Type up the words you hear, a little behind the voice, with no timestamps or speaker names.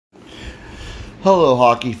Hello,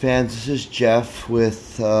 hockey fans. This is Jeff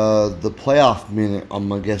with the playoff minute.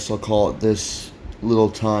 I guess I'll call it this little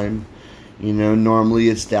time. Normally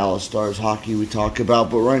it's Dallas Stars hockey we talk about,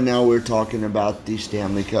 but right now we're talking about the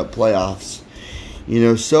Stanley Cup playoffs.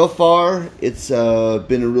 So far it's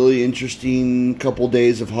been a really interesting couple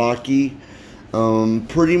days of hockey.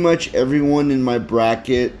 Pretty much everyone in my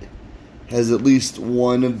bracket has at least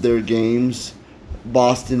one of their games.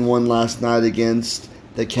 Boston won last night against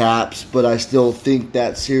the Caps, but I still think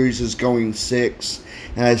that series is going 6,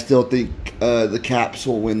 and I still think the Caps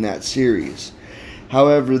will win that series.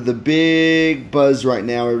 However, the big buzz right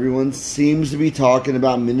now, everyone seems to be talking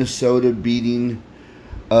about Minnesota beating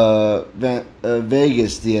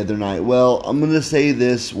Vegas the other night. Well, I'm going to say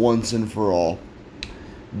this once and for all.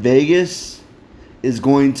 Vegas is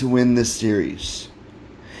going to win this series.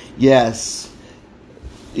 Yes,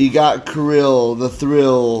 you got Kirill, the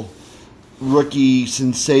Thrill, rookie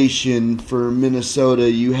sensation for Minnesota.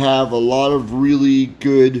 You have a lot of really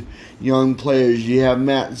good young players. You have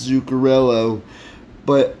Matt Zuccarello.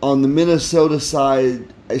 But on the Minnesota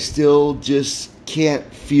side, I still just can't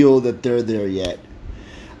feel that they're there yet.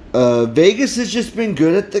 Vegas has just been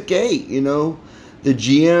good at the gate, The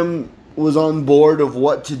GM was on board of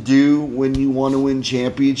what to do when you want to win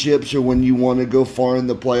championships or when you want to go far in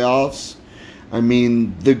the playoffs. I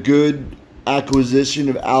mean, the good acquisition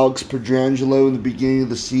of Alex Pietrangelo in the beginning of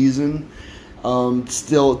the season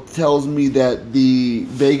still tells me that the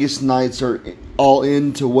Vegas Knights are all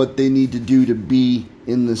into what they need to do to be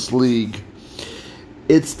in this league.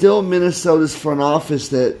 It's still Minnesota's front office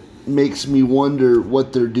that makes me wonder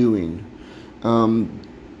what they're doing.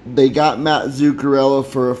 They got Matt Zuccarello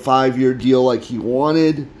for a 5-year deal like he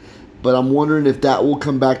wanted, but I'm wondering if that will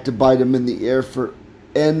come back to bite him in the ear for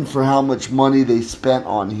how much money they spent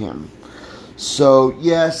on him. So,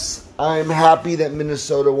 yes, I'm happy that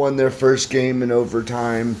Minnesota won their first game in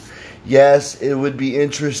overtime. Yes, it would be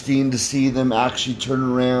interesting to see them actually turn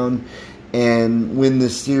around and win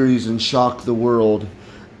this series and shock the world.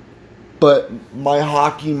 But my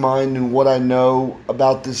hockey mind and what I know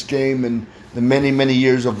about this game and the many, many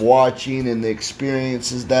years of watching and the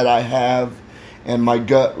experiences that I have and my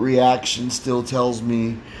gut reaction still tells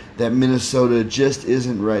me that Minnesota just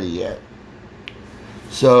isn't ready yet.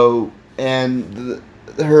 So, and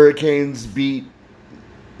the Hurricanes beat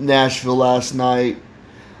Nashville last night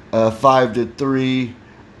 5-3.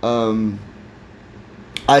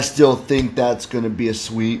 I still think that's going to be a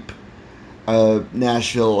sweep.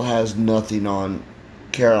 Nashville has nothing on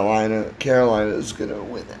Carolina. Carolina is going to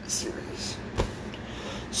win that series.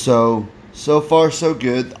 So far so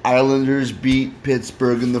good. Islanders beat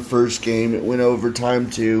Pittsburgh in the first game. It went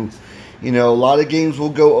overtime too. A lot of games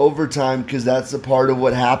will go overtime because that's a part of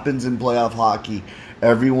what happens in playoff hockey.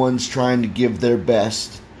 Everyone's trying to give their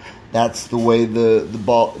best. That's the way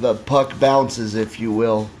the puck bounces, if you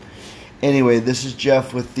will. Anyway, this is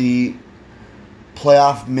Jeff with the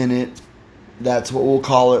playoff minute. That's what we'll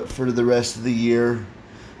call it for the rest of the year.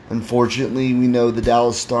 Unfortunately, we know the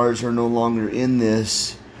Dallas Stars are no longer in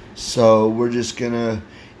this, so we're just going to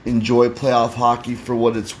enjoy playoff hockey for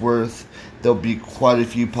what it's worth. There'll be quite a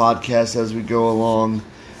few podcasts as we go along.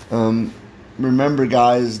 Remember,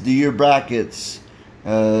 guys, do your brackets.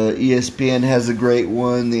 ESPN has a great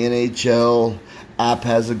one. The NHL app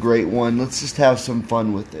has a great one. Let's just have some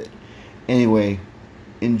fun with it. Anyway,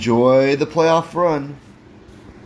 enjoy the playoff run.